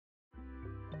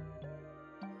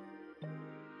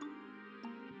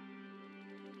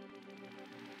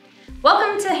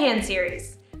Welcome to hand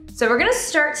series. So we're gonna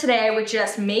start today with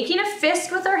just making a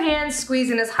fist with our hands,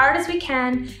 squeezing as hard as we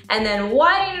can, and then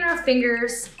widening our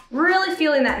fingers, really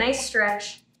feeling that nice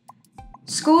stretch.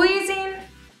 Squeezing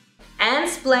and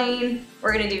splaying.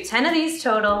 We're gonna do 10 of these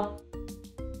total.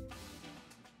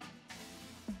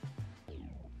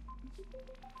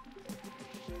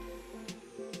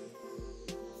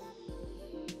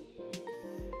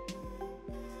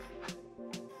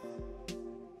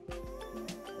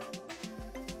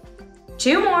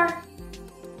 Two more.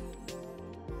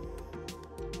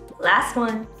 Last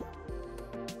one.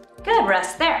 Good,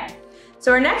 rest there.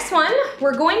 So our next one,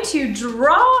 we're going to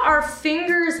draw our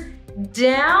fingers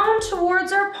down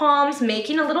towards our palms,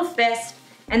 making a little fist,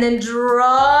 and then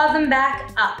draw them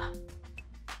back up.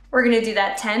 We're gonna do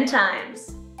that 10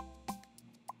 times.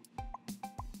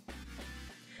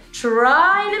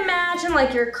 Try and imagine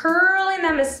like you're curling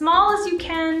them as small as you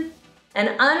can and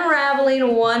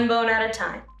unraveling one bone at a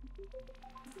time.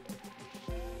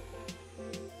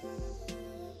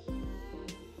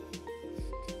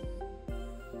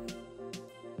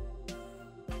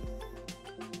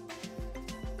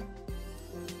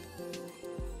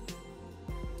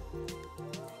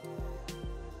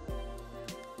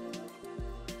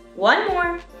 One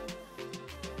more.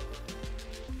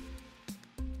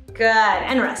 Good,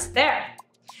 and rest there.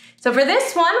 So for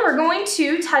this one, we're going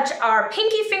to touch our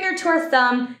pinky finger to our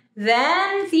thumb,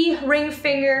 then the ring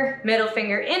finger, middle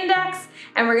finger, index,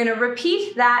 and we're gonna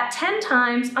repeat that 10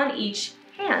 times on each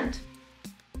hand.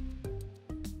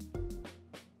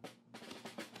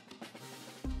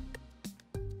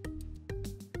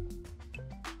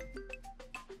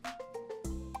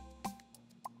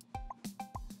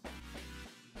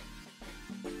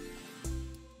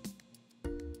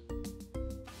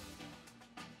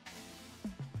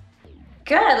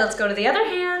 Good, let's go to the other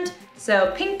hand.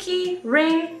 So pinky,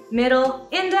 ring, middle,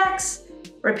 index,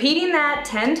 repeating that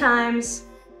 10 times.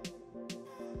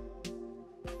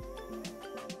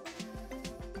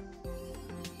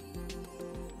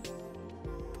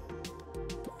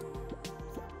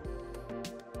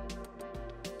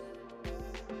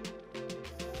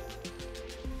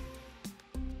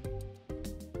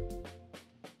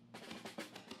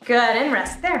 Good, and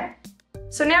rest there.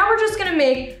 So now we're just gonna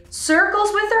make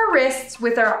circles with our wrists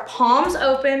with our palms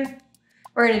open.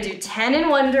 We're gonna do 10 in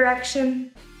one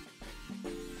direction.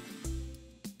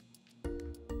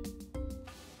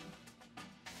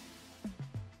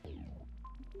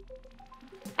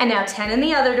 And now 10 in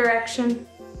the other direction.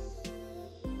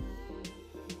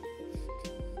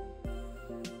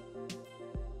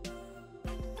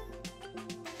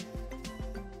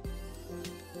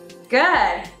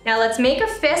 Good. Now let's make a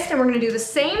fist and we're gonna do the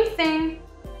same thing.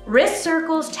 Wrist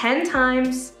circles 10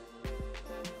 times.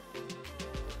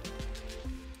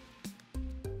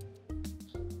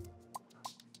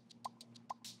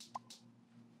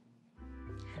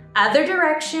 Other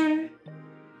direction.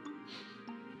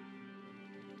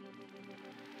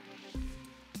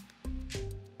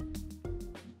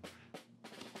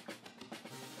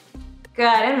 Good,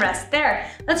 and rest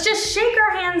there. Let's just shake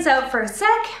our hands out for a sec.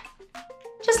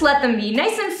 Just let them be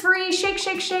nice and free. Shake,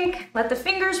 shake, shake. Let the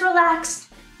fingers relax.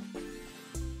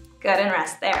 Good, and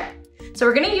rest there. So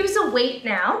we're gonna use a weight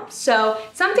now. So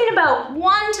something about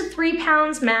 1 to 3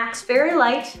 pounds max, very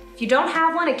light. If you don't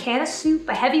have one, a can of soup,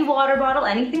 a heavy water bottle,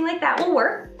 anything like that will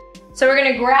work. So we're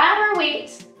gonna grab our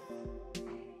weight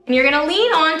and you're gonna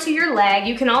lean onto your leg.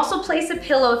 You can also place a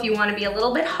pillow if you wanna be a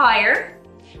little bit higher.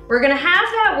 We're gonna have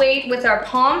that weight with our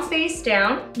palm face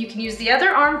down. You can use the other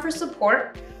arm for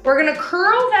support. We're gonna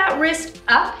curl that wrist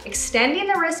up, extending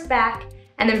the wrist back,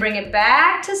 and then bring it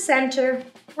back to center.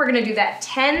 We're gonna do that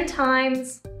 10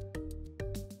 times.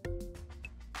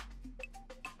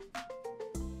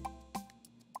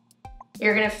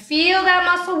 You're gonna feel that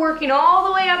muscle working all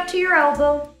the way up to your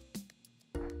elbow.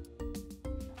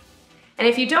 And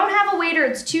if you don't have a weight or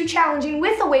it's too challenging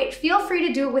with a weight, feel free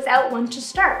to do it without one to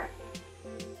start.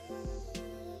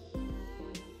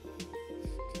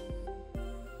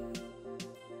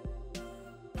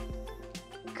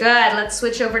 Good, let's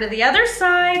switch over to the other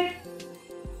side.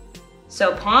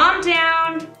 So palm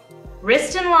down,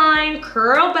 wrist in line,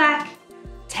 curl back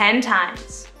 10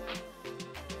 times.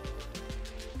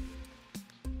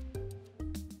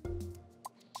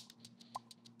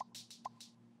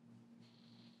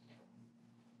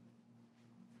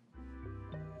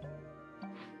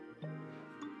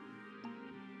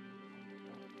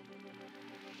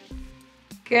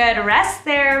 Good, rest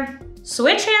there.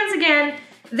 Switch hands again.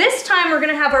 This time we're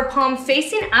gonna have our palm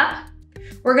facing up.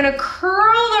 We're gonna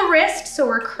curl the wrist, so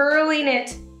we're curling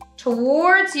it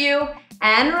towards you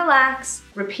and relax,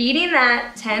 repeating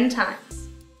that 10 times.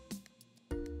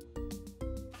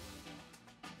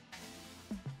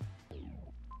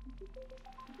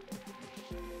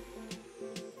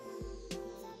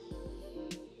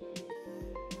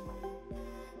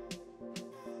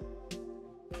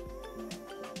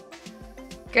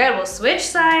 Good, we'll switch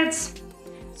sides.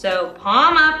 So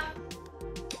palm up,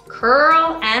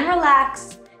 curl and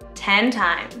relax 10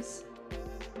 times.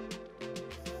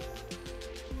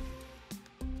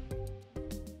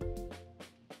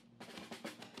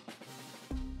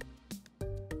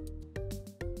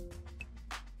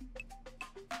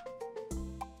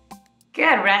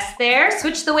 Good, rest there.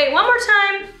 Switch the weight one more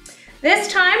time. This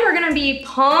time we're gonna be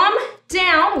palm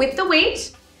down with the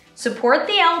weight. Support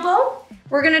the elbow.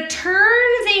 We're gonna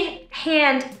turn the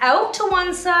hand out to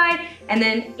one side and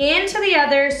then into the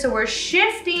other. So we're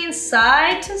shifting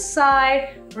side to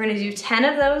side. We're gonna do 10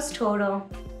 of those total.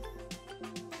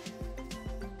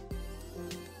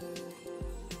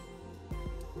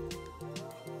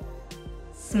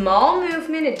 Small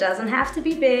movement, it doesn't have to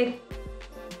be big.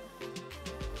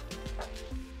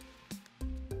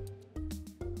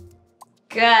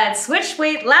 Good, switch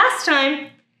weight last time.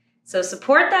 So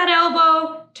support that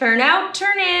elbow, turn out,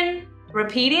 turn in,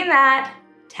 repeating that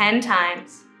 10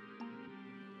 times.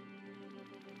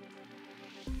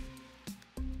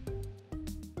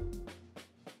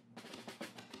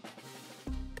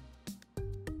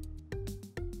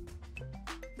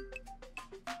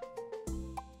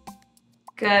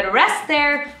 Good, rest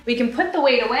there. We can put the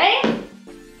weight away.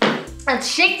 Let's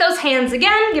shake those hands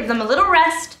again, give them a little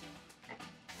rest.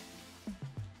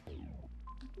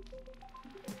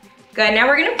 Good, now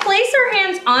we're gonna place our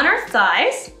hands on our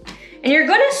thighs and you're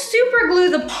gonna super glue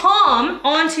the palm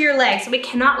onto your leg so we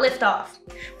cannot lift off.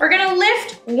 We're gonna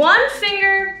lift one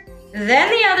finger,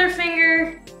 then the other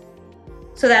finger,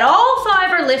 so that all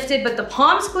 5 are lifted but the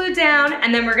palm's glued down,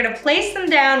 and then we're gonna place them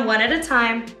down one at a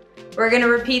time. We're gonna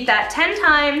repeat that 10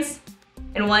 times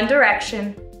in one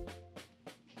direction.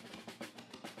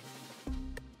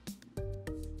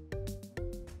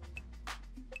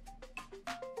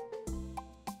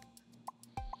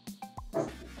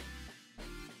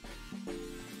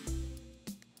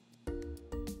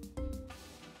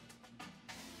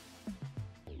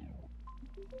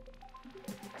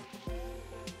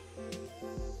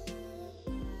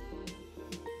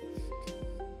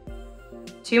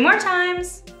 Two more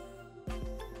times.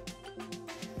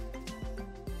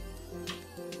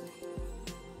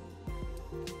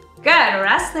 Good,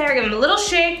 rest there, give them a little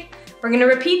shake. We're gonna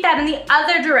repeat that in the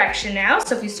other direction now.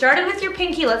 So if you started with your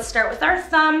pinky, let's start with our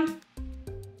thumb.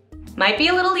 Might be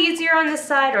a little easier on this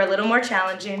side or a little more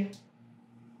challenging.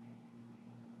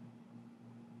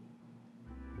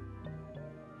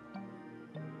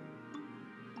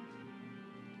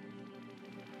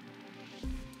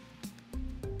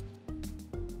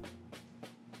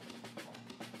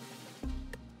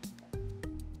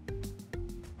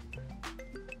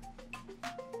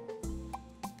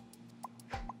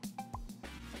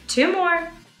 Two more.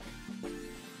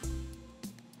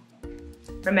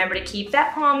 Remember to keep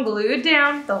that palm glued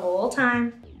down the whole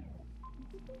time.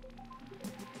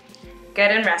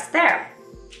 Good, and rest there.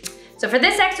 So for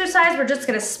this exercise, we're just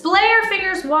gonna splay our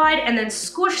fingers wide and then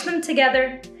squish them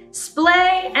together.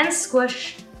 Splay and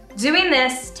squish. Doing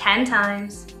this 10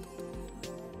 times.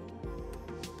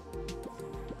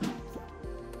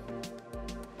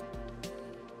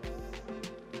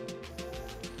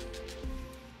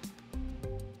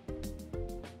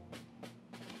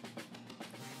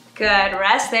 Good,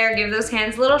 rest there, give those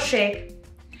hands a little shake.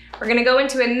 We're gonna go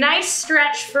into a nice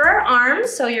stretch for our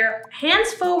arms. So your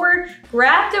hands forward,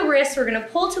 grab the wrist. We're gonna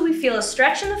pull till we feel a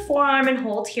stretch in the forearm and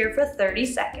hold here for 30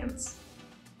 seconds.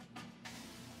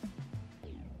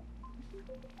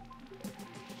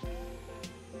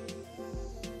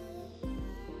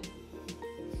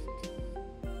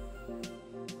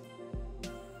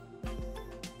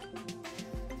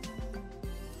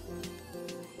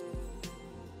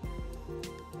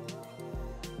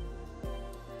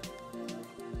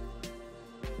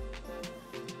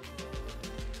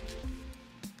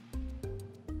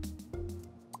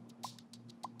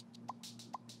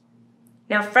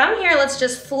 Now from here, let's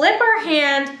just flip our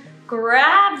hand,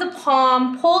 grab the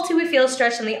palm, pull till we feel a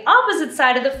stretch on the opposite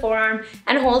side of the forearm,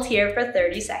 and hold here for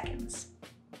 30 seconds.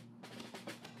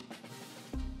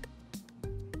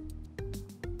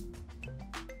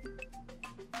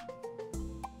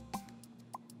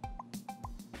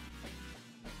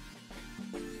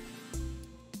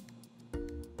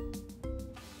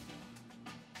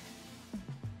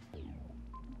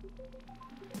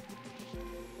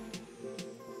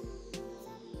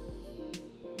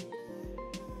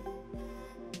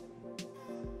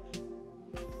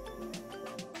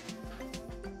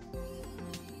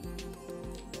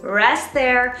 Rest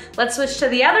there. Let's switch to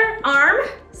the other arm.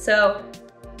 So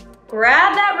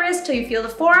grab that wrist till you feel the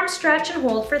forearm stretch and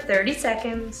hold for 30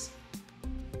 seconds.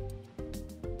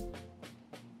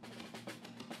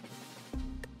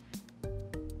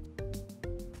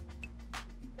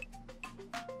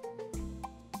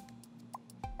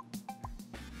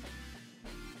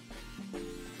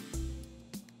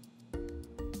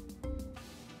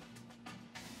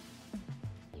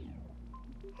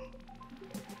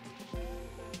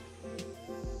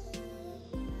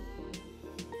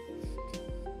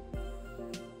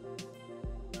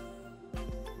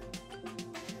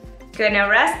 Good, now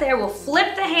rest there. We'll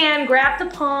flip the hand, grab the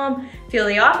palm, feel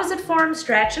the opposite form,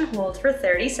 stretch and hold for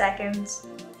 30 seconds.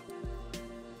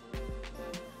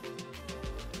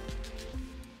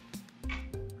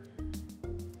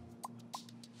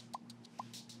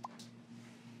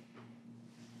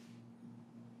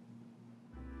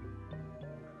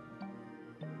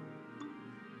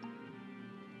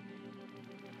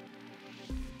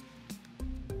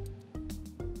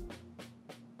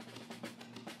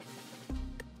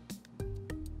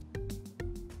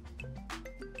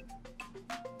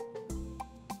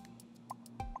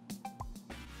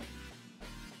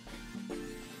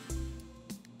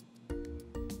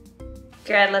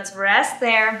 Good, let's rest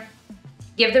there.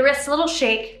 Give the wrists a little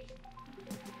shake.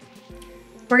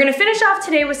 We're gonna finish off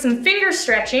today with some finger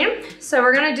stretching. So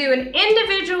we're gonna do an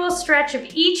individual stretch of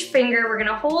each finger. We're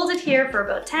gonna hold it here for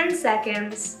about 10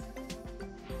 seconds.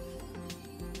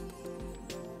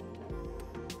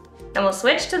 Then we'll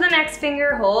switch to the next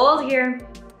finger, hold here.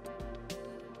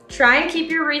 Try and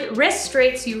keep your wrist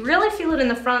straight so you really feel it in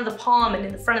the front of the palm and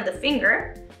in the front of the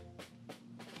finger.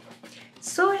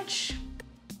 Switch.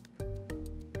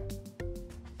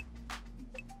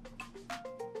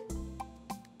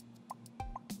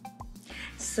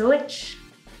 Switch.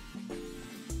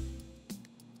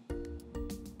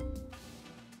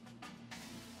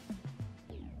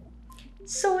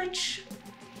 Switch.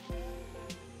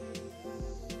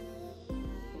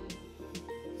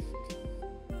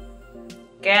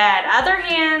 Good, other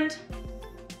hand.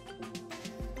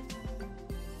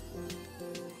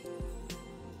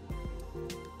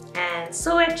 And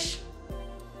switch.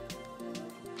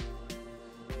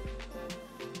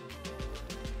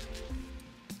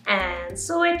 And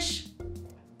switch.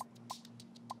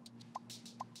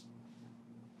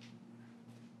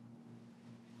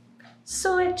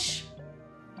 Switch.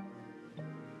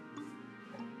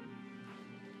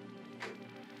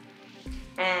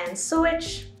 And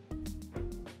switch.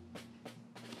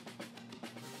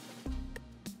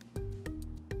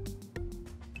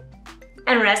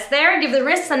 And rest there. Give the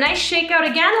wrists a nice shake out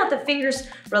again. Let the fingers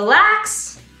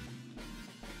relax.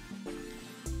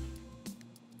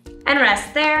 And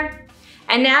rest there.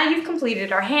 And now you've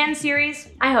completed our hand series.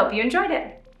 I hope you enjoyed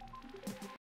it.